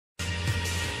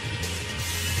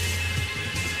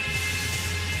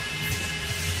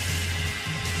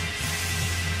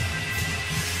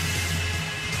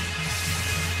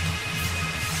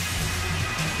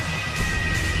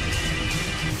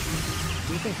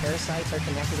parasites are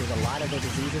connected with a lot of the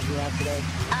diseases we have today?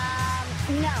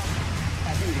 No.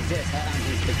 I didn't exist. That is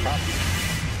a big problem.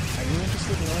 Are you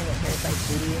interested in knowing what parasites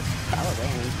do to you? Probably.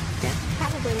 I mean, yeah.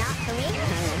 Probably not for me.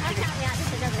 I'm probably not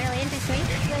because it doesn't really interest me.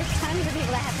 There's tons of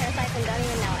people that have parasites and don't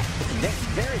even know it. It's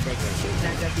a very big issue.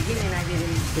 At the beginning, I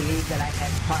didn't believe that I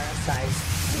had parasites.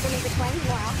 You believe the twins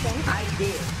more often? I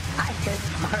did. I had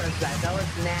parasites. That was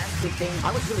nasty thing.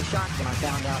 I was really shocked when I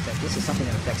found out that this is something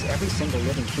that affects every single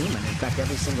living human, in fact,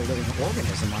 every single living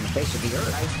organism on the face of the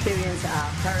earth. I experienced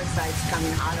parasites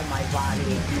coming out of my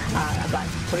body about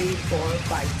 3, 4,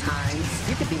 5 times.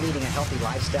 You could be leading a healthy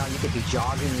lifestyle, you could be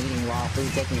jogging, eating raw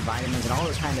food, taking vitamins, and all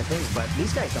those kind of things, but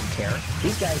these guys don't care.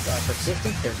 These guys are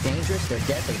persistent, they're dangerous, they're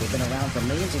deadly, they've been around for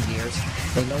millions of years,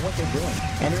 they know what they're doing,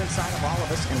 and they're inside of all of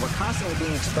us, and we're constantly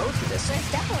being exposed to this.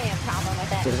 There's definitely a problem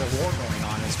with it. There's a war going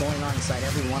on, it's going on inside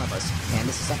every one of us, and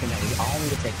this is something that we all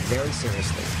need to take very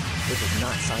seriously. This is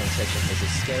not science fiction. This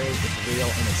is scary, it's real,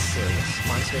 and it's serious.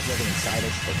 Monsters living inside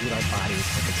us that eat our bodies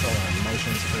and control our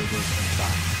emotions, urges, and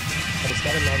thoughts. A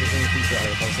Discover magazine feature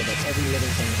article said that every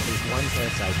living thing has at least one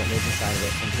parasite that lives inside of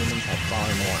it, and humans have far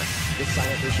more. This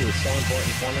science issue is so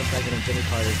important, former President Jimmy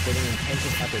Carter is putting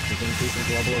intensive efforts into increasing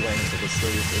global awareness of this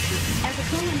serious issue. As a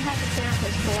colon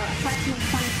hydrotherapist for approximately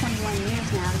 20, 21 years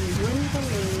now, you wouldn't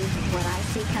believe what I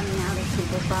see coming out of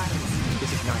people's bodies.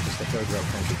 This is not just a third world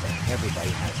country thing. Everybody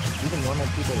has it. Even normal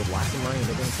people with lots of money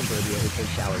living in suburbia who take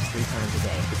showers 3 times a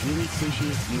day. If you eat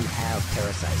sushi, you have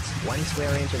parasites. 1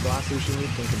 square inch of raw sushi meat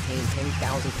can contain 10,000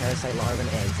 parasite larvae and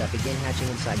eggs that begin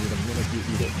hatching inside you the minute you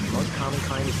eat it. The most common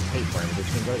kind is tapeworms, which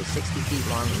can grow to 60 feet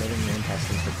long and live in your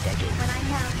intestines for decades. When I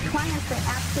have clients that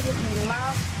absolutely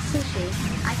love sushi,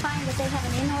 I find that they have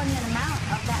an inordinate amount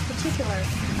of that particular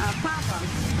problem,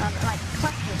 like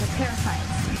clusters of parasites.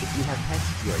 If you have pets,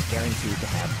 you are guaranteed to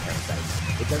have parasites.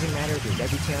 It doesn't matter if you're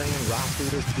vegetarian, raw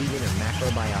foodist, vegan, or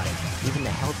macrobiotic. Even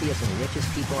the healthiest and richest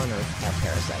people on earth have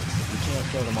parasites. You can't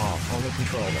kill them all, only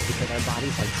control them, because our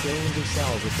bodies have trillions of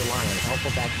cells which rely on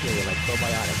helpful bacteria like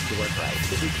probiotics to work right.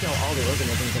 If we kill all the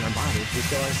organisms in our bodies, we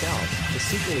kill ourselves. The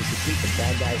secret is to keep the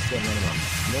bad guys to a minimum.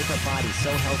 Make our bodies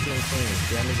so healthy and clean,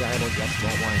 the undesirable guests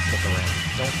won't want to stick around.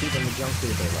 Don't feed them the junk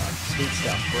food they love. Sweet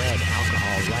stuff, bread,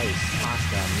 alcohol, rice,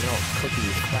 pasta, milk,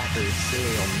 cookies, crackers,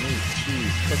 cereal, meat,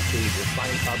 cheese, cooked foods,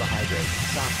 refined carbohydrates,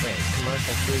 soft drinks,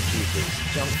 commercial fruit juices,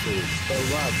 junk foods. They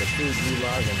love the food you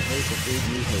love and hate the food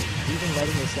you hate. Even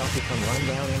letting yourself become run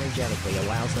down energetically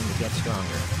allows them to get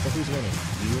stronger. So who's winning,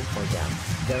 you or them?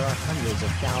 There are hundreds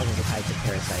of thousands of types of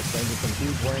parasites, ranging from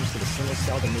huge worms to the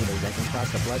single-celled amoebas that can cross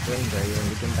the blood-brain barrier and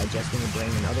begin digesting your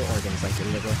brain and other organs like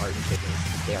your liver, heart, and kidneys.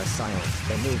 They are silent.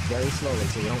 They move very slowly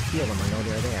so you don't feel them or know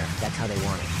they're there. That's how they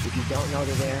want it. If you don't know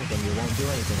they're there, then you won't do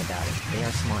anything about it. They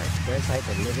are smart. Parasites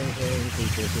are living, alien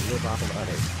creatures who live off of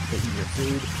others. They eat your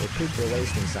food, they poop their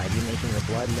waste inside you, making your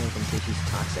blood, lymph, and tissues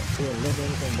toxic. They are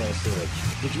living in their sewage.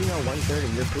 Did you know 1/3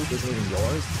 of your poop isn't even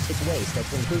yours? It's waste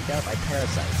that's been pooped out by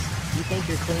parasites. You think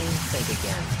you're clean? Think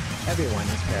again. Everyone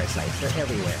has parasites. They're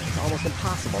everywhere. It's almost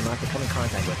impossible not to come in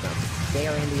contact with them.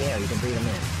 They are in the air. You can breathe them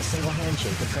in. A single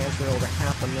handshake can transfer over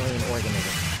 500,000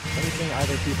 organisms. Anything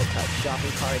other people touch,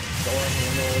 shopping carts, door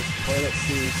handles, toilet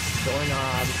seats,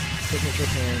 doorknobs, signature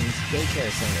pins, daycare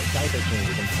centers, diaper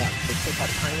changes, and pets. They pick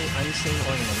up tiny, unseen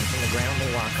organisms from the ground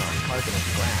they walk on, carpeting,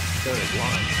 grass, dirt,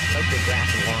 lawns, like your grass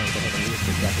and lawns that have been used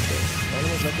for decades.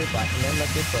 Animals lick your butt and then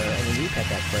lick your fur, and then you pet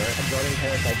that fur, absorbing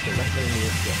parasites directly into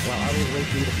your skin, while others wait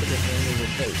for you to put your hand in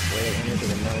your face, where they enter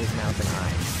through the nose, mouth, and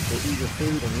eyes. They eat your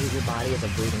food and use your body as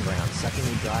a breeding ground, sucking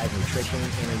you dry of nutrition,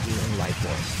 energy, and life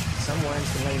force. Some worms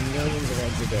can lay millions of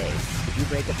eggs a day. If you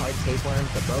break apart tapeworms,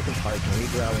 the broken part can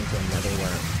regrow into another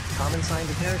worm. Common signs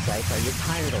of parasites are you're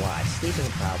tired a lot, sleeping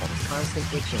problems, constant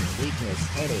itching, weakness,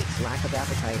 headaches, lack of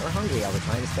appetite, or hungry all the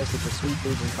time, especially for sweet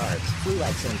foods and carbs,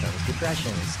 flu-like symptoms,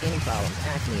 depression, skin problems,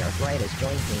 acne, arthritis,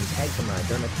 joint pains, eczema,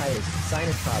 dermatitis,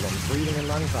 sinus problems, breathing and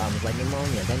lung problems like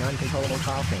pneumonia, then uncontrollable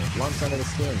coughing, lumps under the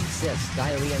skin, cysts,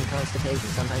 diarrhea and constipation,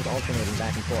 sometimes alternating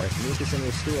back and forth, mucus in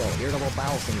your stool, irritable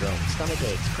bowel syndrome, stomach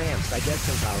aches, cramps,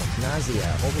 digestion problems, nausea,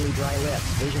 overly dry lips,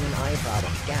 vision and eye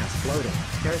problems, gas, bloating.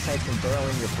 Parasites can burrow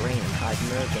in your brain and cause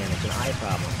nerve damage and eye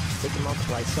problems. They can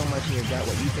multiply so much in your gut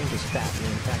what you think is fat and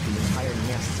in fact the entire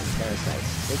nests of parasites.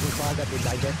 They can clog up your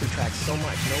digestive tract so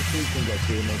much no food can get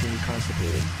through, making you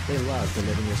constipated. They love to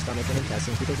live in your stomach and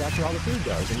intestines because that's where all the food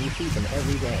goes and you feed them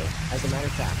every day. As a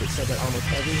matter of fact, it's said that almost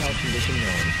every health condition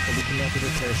known can be connected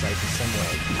with parasites in some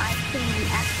way. I've seen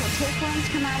actual tapeworms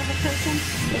come out of a person.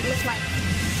 It looks like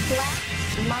flat,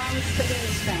 long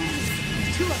spaghetti strands.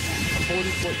 2 two of them. A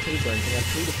 40-foot tapeworm can have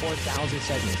 3,000 to 4,000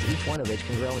 segments, each one of which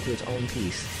can grow into its own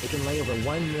piece. It can lay over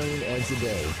 1 million eggs a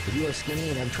day. If you are skinny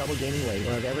and have trouble gaining weight,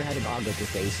 or have ever had a dog lick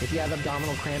your face, if you have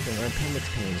abdominal cramping or appendix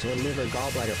pains, or liver,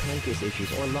 gallbladder, pancreas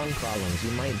issues, or lung problems,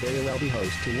 you might very well be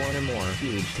host to one or more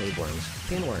huge tapeworms.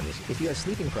 Pinworms. If you have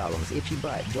sleeping problems, itchy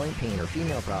butt, joint pain, or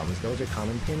female problems, those are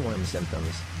common pinworm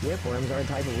symptoms. Whipworms are a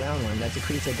type of roundworm that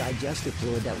secretes a digestive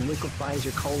fluid that liquefies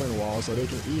your colon wall so they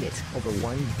can eat it. Over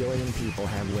 1 billion people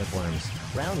have whipworms.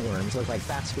 Roundworms look like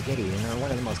fat spaghetti and are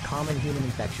one of the most common human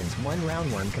infections. One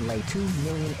roundworm can lay 2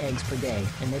 million eggs per day,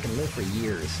 and they can live for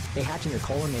years. They hatch in your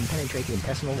colon and penetrate the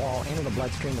intestinal wall, enter the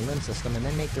bloodstream and lymph system, and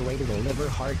then make their way to the liver,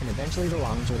 heart, and eventually the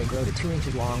lungs, where they grow to 2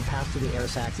 inches long, pass through the air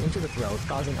sacs into the throat,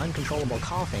 causing uncontrollable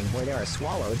coughing, where they are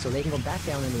swallowed so they can go back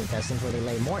down in the intestines, where they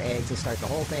lay more eggs and start the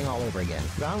whole thing all over again.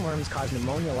 Roundworms cause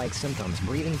pneumonia-like symptoms,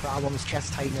 breathing problems,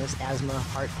 chest tightness, asthma,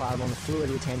 heart problems, fluid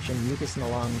retention, mucus in the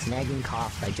lungs, nagging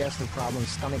cough, digestive problems,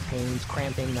 stomach pains,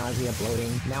 cramping, nausea,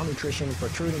 bloating, malnutrition,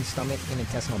 protruding stomach, and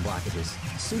intestinal blockages.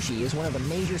 Sushi is one of the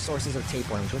major sources of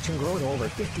tapeworms, which can grow to over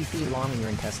 50 feet long in your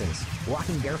intestines.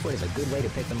 Walking barefoot is a good way to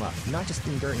pick them up, not just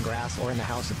in dirt and grass or in the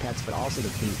house of pets, but also the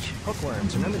beach.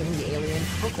 Hookworms. Remember the movie Alien?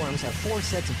 Hookworms have 4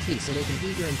 sets of teeth, so they can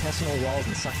eat your intestinal walls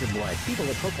and suck your blood. People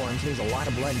with hookworms lose a lot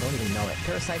of blood and don't even know it.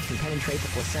 Parasites can penetrate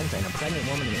the placenta in a pregnant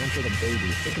woman and enter the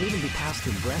baby. It can even be passed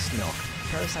through breast milk.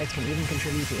 Parasites can even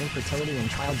contribute to infertility and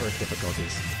childbirth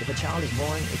difficulties. If a child is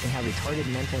born, it can have retarded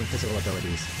mental and physical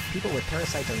abilities. People with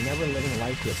parasites are never living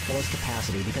life to its fullest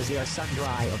capacity because they are sucked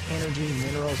dry of energy,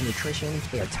 minerals, and nutrition.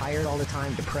 They are tired all the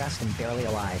time, depressed, and barely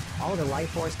alive. All their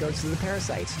life force goes to the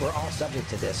parasites. We're all subject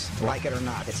to this, like it or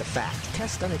not. It's a fact.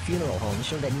 Tests done at funeral homes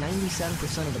show that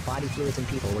 97% of the body fluids in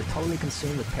people were totally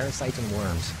consumed with parasites and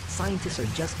worms. Scientists are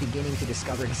just beginning to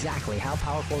discover exactly how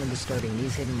powerful and disturbing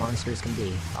these hidden monsters can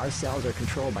be. Our cells are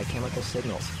controlled by chemical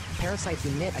signals. Parasites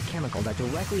emit a chemical that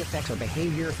directly affects our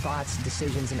behavior, thoughts,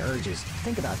 decisions, and urges.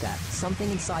 Think about that.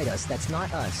 Something inside us that's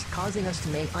not us, causing us to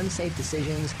make unsafe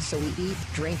decisions, so we eat,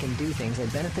 drink, and do things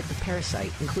that benefit the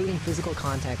parasite, including physical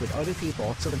contact with other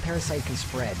people, so the parasite can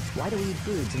spread. Why do we eat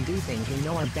foods and do things we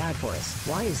know are bad for us?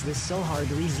 Why is this so hard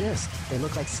to resist? They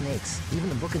look like snakes. Even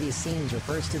the Book of the Essenes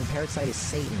refers to the parasite as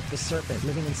Satan, the serpent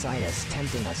living inside us,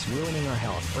 tempting us, ruining our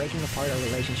health, breaking apart our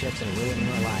relationships, and ruining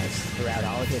our lives. Throughout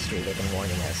all of history, they've been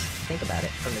warning us. Think about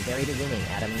it. From the very beginning,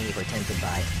 Adam and Eve were tempted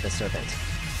by the serpent.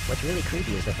 What's really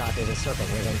creepy is the thought there's a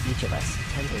serpent within each of us,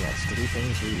 tempting us to do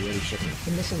things we really shouldn't.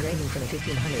 In this engraving from the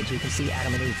 1500s, you can see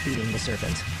Adam and Eve feeding the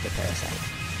serpent, the parasite.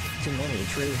 To many,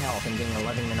 true health in being a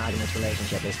loving monogamous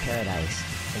relationship is paradise,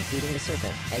 and feeding the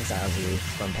serpent exiles you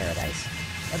from paradise.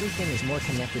 Everything is more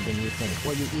connected than you think.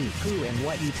 What you eat, who and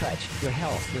what you touch, your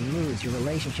health, your moods, your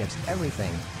relationships,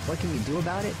 everything. What can you do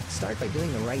about it? Start by doing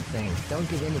the right thing. Don't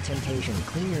give in to temptation.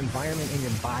 Clean your environment and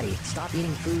your body. Stop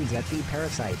eating foods that feed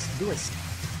parasites. Do it.